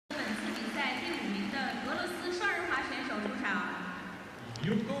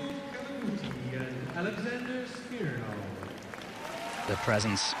Yuko KAVAGUTI and SMIRNOV. The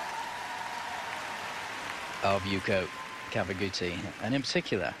presence of Yuko KAVAGUTI, and in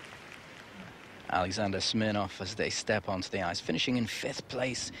particular Alexander Smirnov, as they step onto the ice, finishing in 5th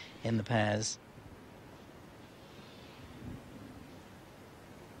place in the pairs.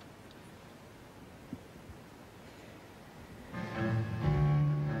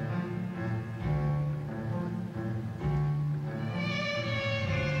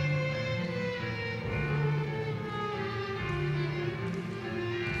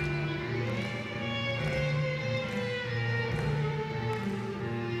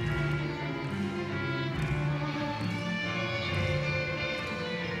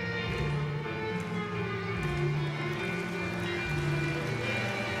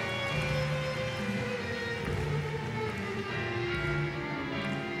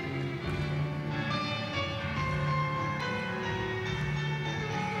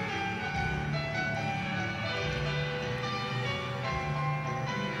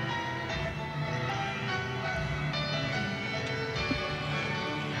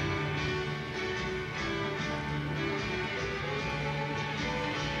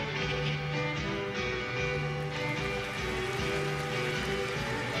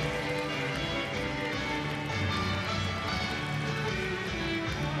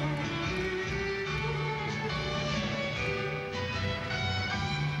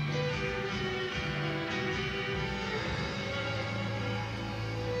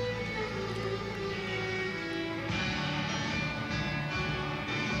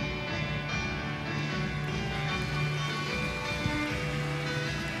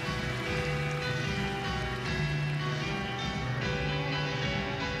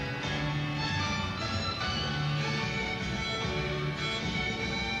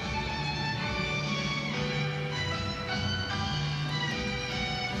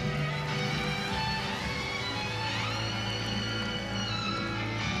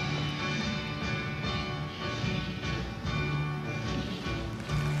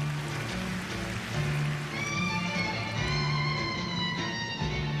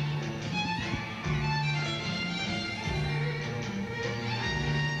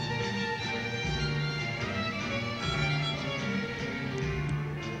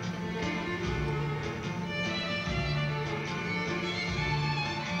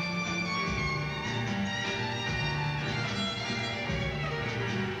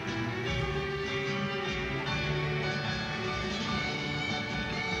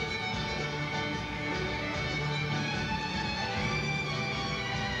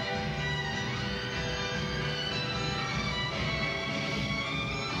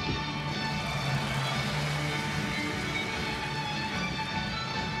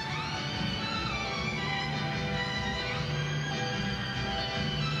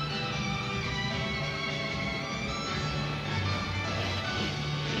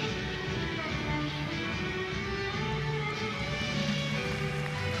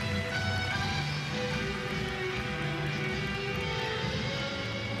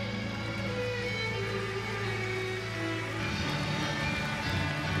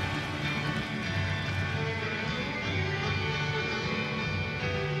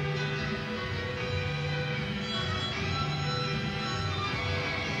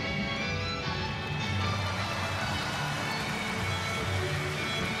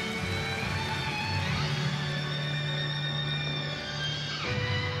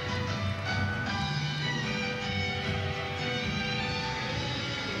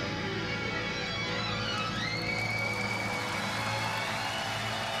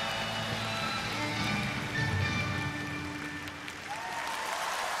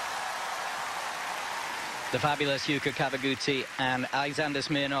 The fabulous Yuko KAVAGUTI and Alexander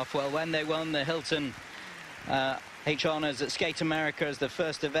Smirnov. Well, when they won the Hilton H Honours at Skate America as the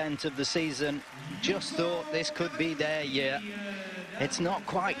first event of the season, just thought this could be their year. It's not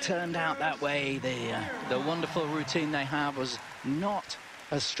quite turned out that way. The wonderful routine they have was not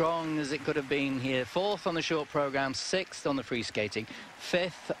as strong as it could have been here. 4th on the short program, 6th on the free skating,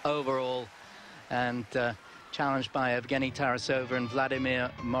 5th overall, and challenged by Evgeny Tarasova and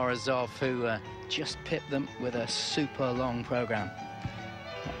Vladimir Morozov, who just pipped them with a super long program.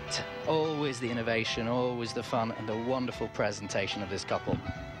 But always the innovation, always the fun, and the wonderful presentation of this couple.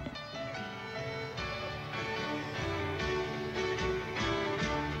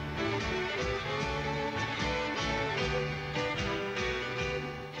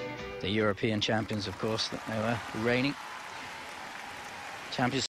 The European champions, of course, that they were reigning champions.